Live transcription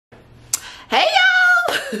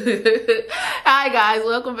Hi guys,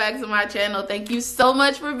 welcome back to my channel. Thank you so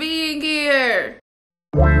much for being here.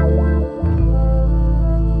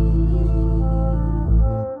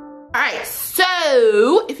 Alright,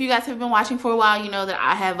 so if you guys have been watching for a while, you know that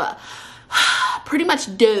I have pretty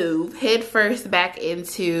much dove headfirst back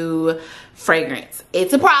into fragrance.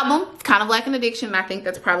 It's a problem. It's kind of like an addiction, and I think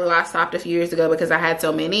that's probably why I stopped a few years ago, because I had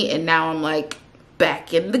so many, and now I'm like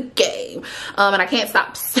back in the game, and I can't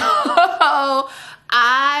stop. So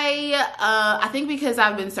I think because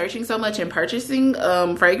I've been searching so much and purchasing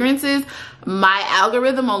fragrances, my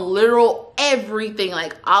algorithm on literal everything,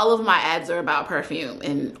 like all of my ads are about perfume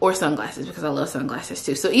and or sunglasses, because I love sunglasses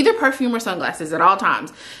too. So either perfume or sunglasses at all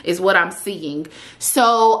times is what I'm seeing.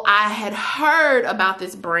 So I had heard about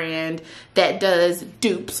this brand that does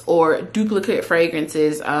dupes or duplicate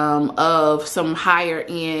fragrances of some higher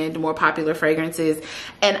end, more popular fragrances,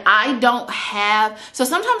 and I don't have, so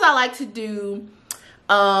sometimes I like to do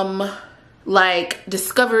like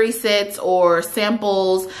discovery sets or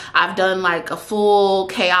samples. I've done like a full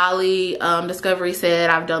Kilian discovery set.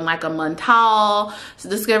 I've done like a Montal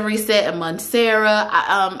discovery set, a Montserrat,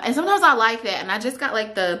 and sometimes I like that. And I just got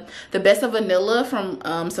like the best of vanilla from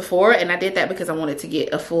Sephora, and I did that because I wanted to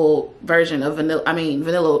get a full version of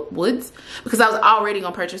vanilla woods, because I was already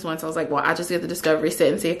gonna purchase one. So I was like, well, I'll just get the discovery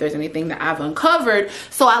set and see if there's anything that I've uncovered.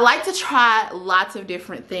 So I like to try lots of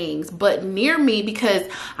different things, but near me, because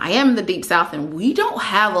I am in the deep South and we don't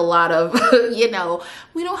have a lot of you know,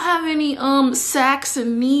 we don't have any Saks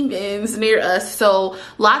and Neiman's near us. So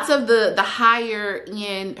lots of the higher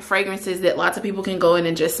end fragrances that lots of people can go in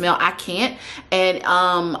and just smell, I can't, and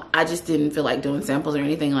I just didn't feel like doing samples or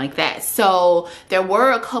anything like that. So there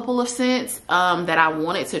were a couple of scents that I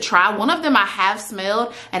wanted to try. One of them I have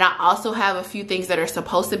smelled, and I also have a few things that are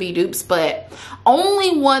supposed to be dupes, but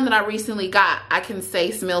only one that I recently got I can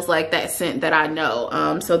say smells like that scent that I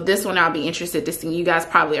know. So this one I'll be interested to see. You guys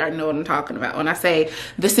probably already know what I'm talking about when I say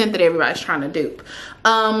the scent that everybody's trying to dupe.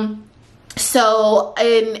 So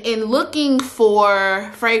in looking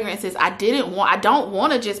for fragrances, I don't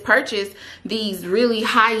want to just purchase these really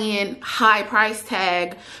high-end, high price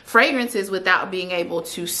tag fragrances without being able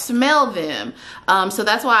to smell them. So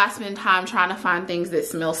that's why I spend time trying to find things that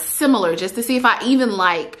smell similar, just to see if I even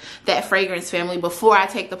like that fragrance family before I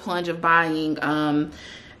take the plunge of buying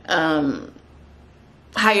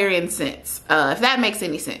higher end scents, if that makes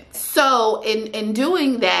any sense. So in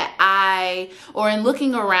doing that, in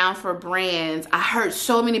looking around for brands, I heard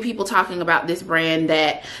so many people talking about this brand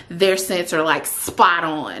that their scents are like spot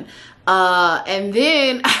on. And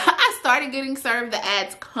then I started getting served the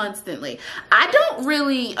ads constantly. I don't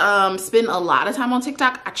really spend a lot of time on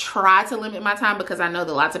TikTok. I try to limit my time, because I know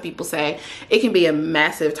that lots of people say it can be a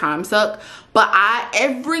massive time suck. But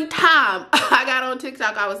every time I got on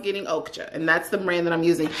TikTok, I was getting Oakcha, and that's the brand that I'm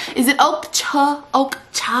using. Is it Oakcha?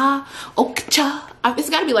 Oakcha? It's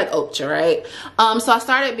gotta be like Oakcha, right? So I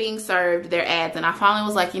started being served their ads, and I finally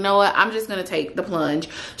was like, you know what? I'm just gonna take the plunge.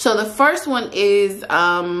 So the first one is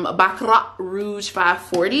Baccarat Rouge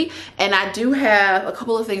 540, and I do have a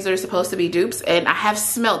couple of things that are supposed to be dupes, and I have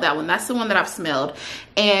smelled that one. That's the one that I've smelled,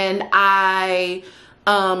 and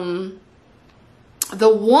the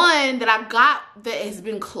one that I got that has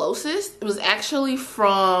been closest, it was actually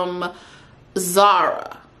from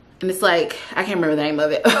Zara. And it's like, I can't remember the name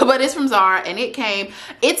of it, but it's from Zara, and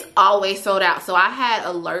it's always sold out. So I had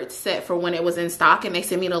alerts set for when it was in stock, and they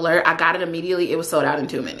sent me an alert. I got it immediately. It was sold out in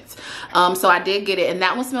 2 minutes. So I did get it, and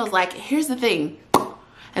that one smells like, here's the thing, and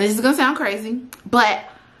this is gonna sound crazy, but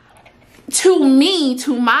to me,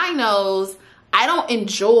 to my nose, I don't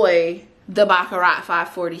enjoy the Baccarat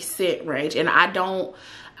 540 scent range, and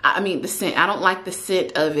the scent, I don't like the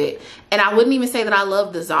scent of it. And I wouldn't even say that I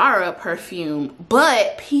love the Zara perfume,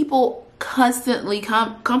 but people constantly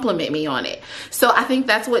compliment me on it. So I think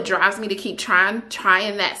that's what drives me to keep trying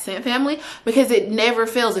that scent family, because it never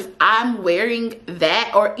fails. If I'm wearing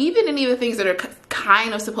that, or even any of the things that are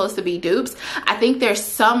kind of supposed to be dupes, I think there's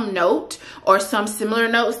some note or some similar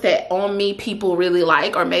notes that on me people really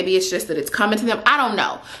like, or maybe it's just that it's coming to them. I don't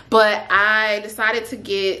know, but I decided to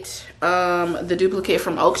get the duplicate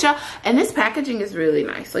from Oakcha, and this packaging is really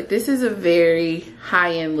nice. Like, this is a very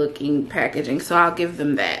high-end looking packaging, so I'll give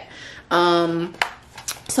them that.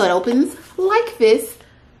 So it opens like this.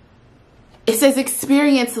 It says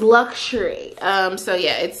experience luxury. So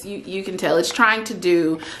yeah, it's you can tell it's trying to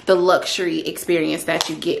do the luxury experience that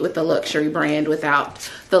you get with the luxury brand without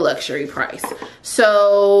the luxury price.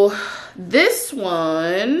 So this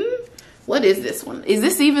one, what is this one? Is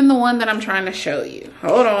this even the one that I'm trying to show you?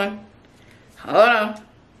 Hold on.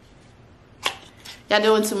 Y'all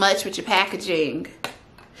doing too much with your packaging.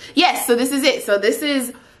 Yes, so this is it. So this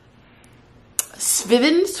is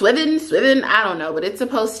Sweven, I don't know, but it's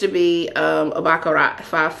supposed to be a Baccarat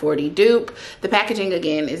 540 dupe. The packaging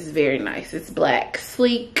again is very nice. It's black,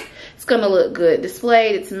 sleek. It's gonna look good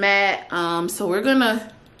displayed. It's matte. So we're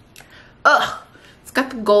gonna, it's got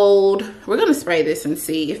the gold. We're gonna spray this and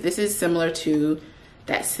see if this is similar to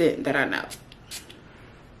that scent that I know.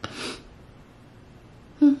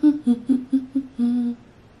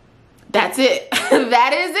 That's it.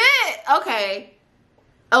 That is it. Okay.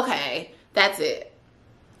 Okay. That's it.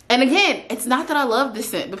 And again, it's not that I love this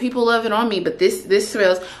scent, but people love it on me. But this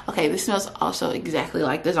smells, okay, this smells also exactly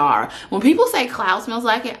like the Zara. When people say Cloud smells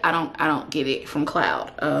like it, I don't get it from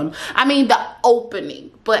Cloud. I mean the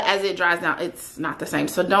opening, but as it dries down, it's not the same.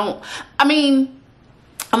 So don't, I mean,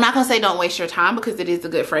 I'm not gonna say don't waste your time because it is a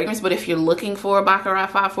good fragrance, but if you're looking for a Baccarat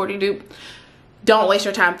 540 dupe, don't waste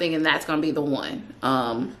your time thinking that's gonna be the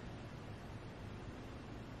one.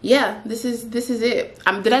 Yeah, this is it.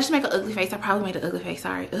 Did I just make an ugly face? I probably made an ugly face,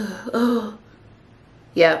 sorry. Ugh.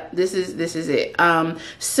 Yeah, this is it.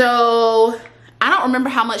 So I don't remember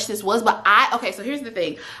how much this was, but okay, so here's the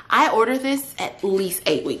thing. I ordered this at least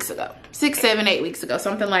 8 weeks ago. 6, 7, 8 weeks ago,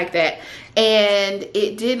 something like that. And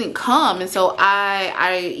it didn't come. And so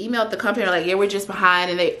I emailed the company, like, yeah, we're just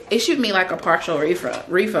behind. And they issued me like a partial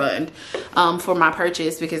refund for my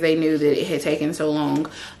purchase because they knew that it had taken so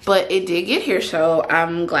long. But it did get here, so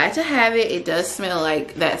I'm glad to have it. It does smell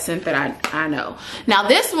like that scent that I know. Now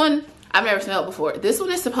this one, I've never smelled before. This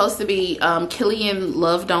one is supposed to be Kilian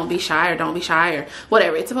Love Don't Be Shy or Don't Be Shy or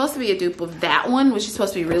whatever. It's supposed to be a dupe of that one, which is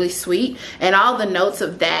supposed to be really sweet. And all the notes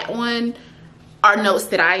of that one are notes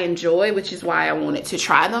that I enjoy, which is why I wanted to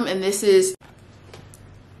try them. And this is,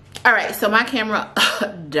 all right, so my camera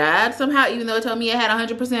died somehow, even though it told me it had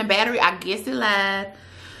 100% battery. I guess it lied.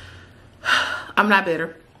 I'm not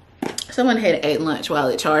bitter. Someone had ate lunch while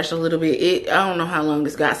it charged a little bit. I don't know how long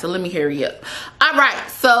this got, so let me hurry up. All right,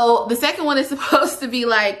 so the second one is supposed to be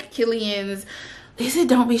like Kilian's, is it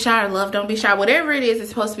Don't Be Shy or Love Don't Be Shy? Whatever it is, it's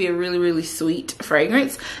supposed to be a really, really sweet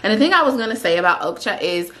fragrance. And the thing I was gonna say about Oakcha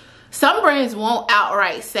is some brands won't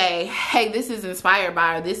outright say, hey, this is inspired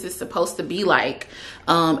by, or this is supposed to be like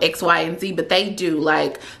X, Y, and Z, but they do.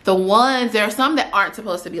 Like the ones, there are some that aren't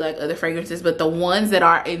supposed to be like other fragrances, but the ones that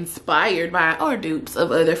are inspired by or dupes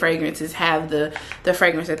of other fragrances have the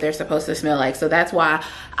fragrance that they're supposed to smell like. So that's why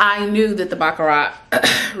I knew that the Baccarat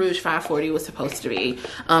Rouge 540 was supposed to be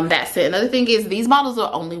that scent. Another thing is these bottles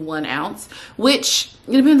are only 1 ounce, which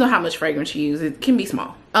it depends on how much fragrance you use. It can be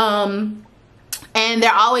small. And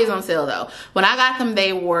they're always on sale though. When I got them,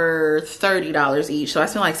 they were $30 each. So I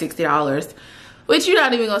spent like $60, which you're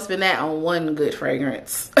not even gonna spend that on one good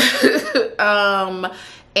fragrance. What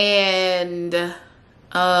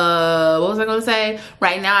was I gonna say?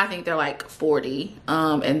 Right now I think they're like 40,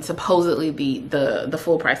 and supposedly the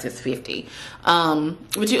full price is 50.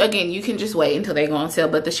 Which you can just wait until they go on sale,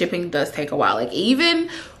 but the shipping does take a while. Like even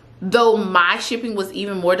though my shipping was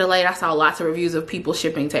even more delayed, I saw lots of reviews of people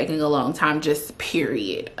shipping taking a long time, just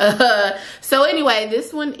period. So anyway,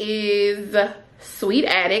 this one is Sweet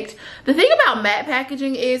Addict. The thing about matte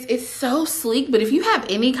packaging is it's so sleek, but if you have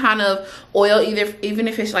any kind of oil, even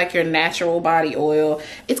if it's like your natural body oil,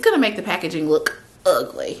 it's gonna make the packaging look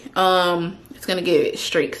ugly. It's gonna give it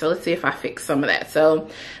streaks. So let's see if I fix some of that. So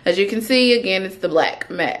as you can see, again, it's the black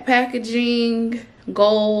matte packaging,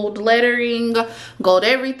 gold lettering, gold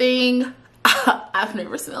everything. I've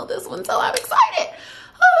never smelled this one, so I'm excited.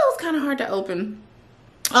 Oh, that was kind of hard to open.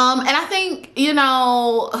 And I think, you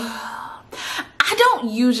know, I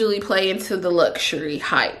don't usually play into the luxury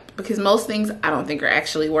hype because most things I don't think are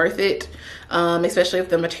actually worth it, especially if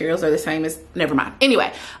the materials are the same as, never mind.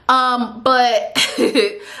 Anyway, but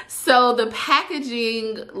so the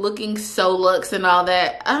packaging looking so luxe and all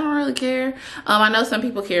that, I don't really care. I know some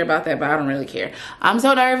people care about that, but I don't really care. I'm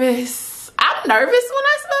so nervous. I'm nervous when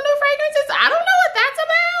I smell new fragrances. I don't know what that's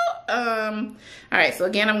about. All right, so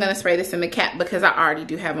again, I'm gonna spray this in the cap because I already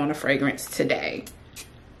do have on a fragrance today.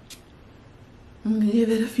 I'm gonna give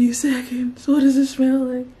it a few seconds. What does it smell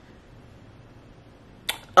like?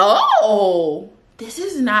 Oh, this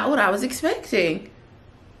is not what I was expecting.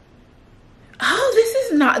 Oh,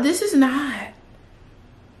 this is not.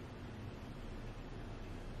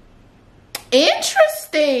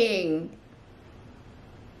 Interesting.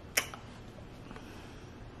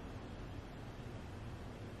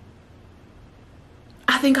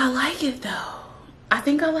 I think I like it though. I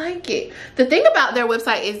think I like it. The thing about their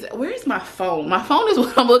website is, where's my phone? My phone is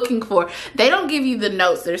what I'm looking for. They don't give you the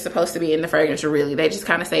notes that are supposed to be in the fragrance, really. They just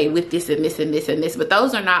kind of say with this and this and this and this, but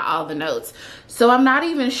those are not all the notes. So I'm not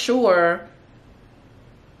even sure.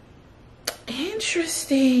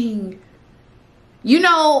 Interesting. You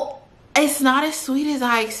know, it's not as sweet as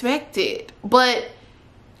I expected, but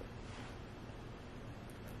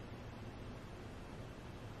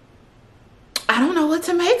I don't know what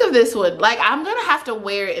to make of this one. Like, I'm gonna have to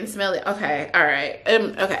wear it and smell it. Okay, all right.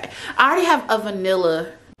 Okay, I already have a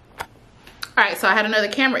vanilla. All right, so I had another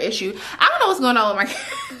camera issue. I don't know what's going on with my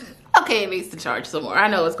okay, it needs to charge some more. I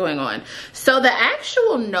know what's going on. So the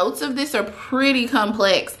actual notes of this are pretty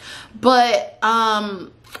complex, but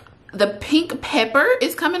the pink pepper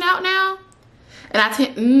is coming out now, and I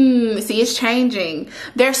see, it's changing.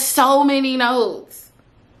 There's so many notes.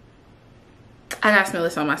 I gotta smell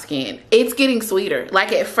this on my skin. It's getting sweeter.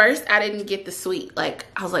 Like, at first I didn't get the sweet. Like,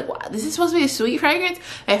 I was like, wow, this is supposed to be a sweet fragrance?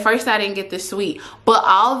 At first I didn't get the sweet, but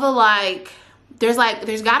all the like, there's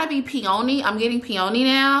gotta be peony. I'm getting peony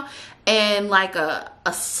now, and like a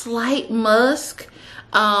slight musk,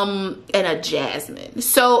 and a jasmine.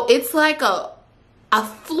 So it's like a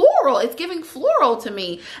floral. It's giving floral to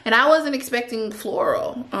me, and I wasn't expecting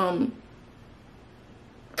floral.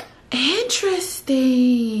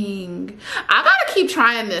 Interesting. I gotta keep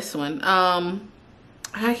trying this one. I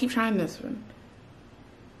gotta keep trying this one.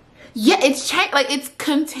 Yeah, it's like, it's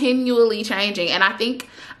continually changing, and I think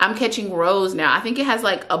I'm catching rose now. I think it has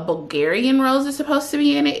like a Bulgarian rose is supposed to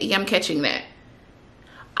be in it. Yeah, I'm catching that.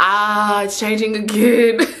 Ah, it's changing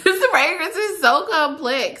again. This fragrance is so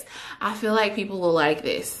complex. I feel like people will like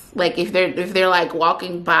this. Like, if they're like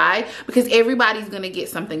walking by, because everybody's gonna get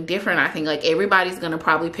something different. I think, like, everybody's gonna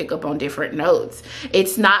probably pick up on different notes.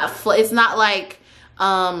 It's not like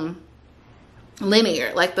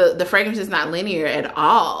linear. Like, the fragrance is not linear at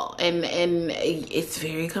all, and it's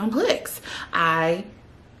very complex. I'm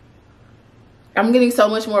getting so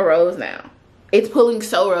much more rose now. It's pulling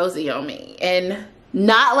so rosy on me, and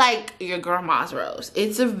not like your grandma's rose.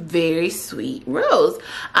 It's a very sweet rose.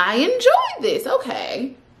 I enjoyed this.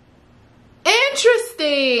 Okay.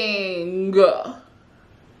 Interesting.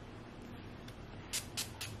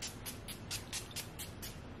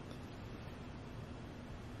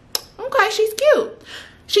 Okay, she's cute.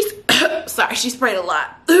 She's sorry, she sprayed a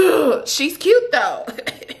lot. She's cute though.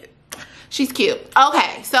 She's cute.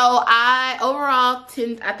 Okay, so I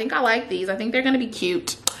think I like these. I think they're gonna be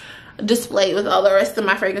cute displayed with all the rest of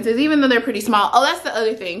my fragrances, even though they're pretty small. Oh, that's the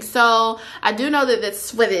other thing. So I do know that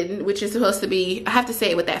that's Sweven, which is supposed to be, I have to say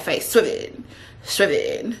it with that face, Sweven.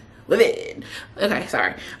 Okay,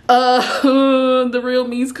 sorry. The real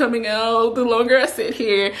me's coming out the longer I sit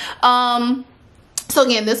here. So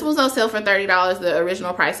again, this was on sale for $30. The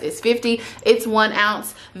original price is $50. It's 1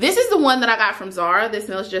 ounce. This is the one that I got from Zara. This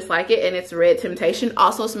smells just like it, and it's Red Temptation.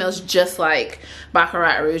 Also smells just like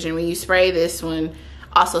Baccarat Rouge, and when you spray this one,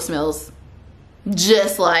 also smells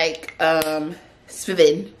just like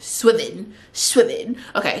Sweven.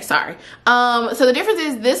 Okay, sorry. So the difference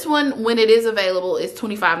is, this one, when it is available, is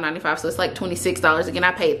 $25.95, so it's like $26. Again,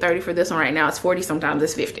 I paid $30 for this one. Right now it's $40, sometimes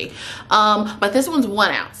it's $50. But this one's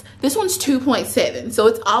 1 ounce. This one's 2.7, so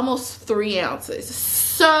it's almost 3 ounces.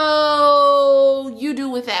 So you do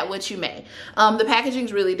with that what you may. The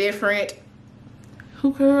packaging's really different.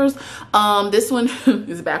 Who cares? This one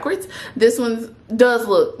is backwards. This one does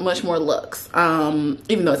look much more luxe,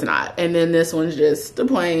 even though it's not. And then this one's just a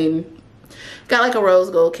plain, got like a rose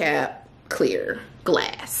gold cap, clear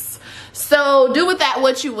glass. So do with that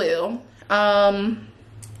what you will.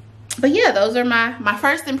 But yeah, those are my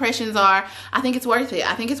first impressions. I think it's worth it.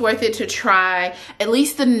 I think it's worth it to try at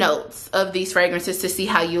least the notes of these fragrances to see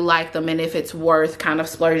how you like them, and if it's worth kind of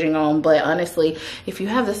splurging on. But honestly, if you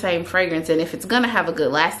have the same fragrance, and if it's gonna have a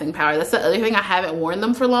good lasting power, that's the other thing. I haven't worn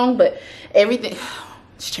them for long, but everything,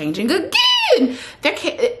 it's changing again.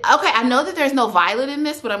 Okay, I know that there's no violet in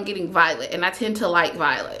this, but I'm getting violet, and I tend to like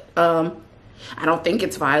violet. I don't think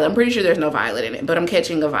it's violet. I'm pretty sure there's no violet in it, but I'm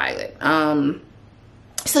catching a violet.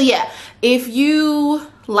 So yeah, if you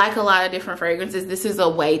like a lot of different fragrances, this is a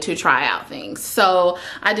way to try out things. So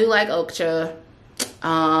I do like Oakcha.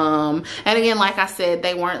 And again, like I said,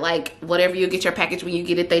 they weren't like, whatever you get your package, when you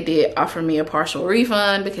get it, they did offer me a partial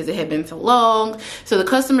refund because it had been so long. So the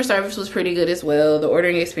customer service was pretty good as well. The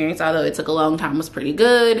ordering experience, although it took a long time, was pretty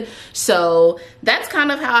good. So that's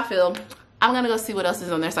kind of how I feel. I'm gonna go see what else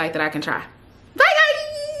is on their site that I can try.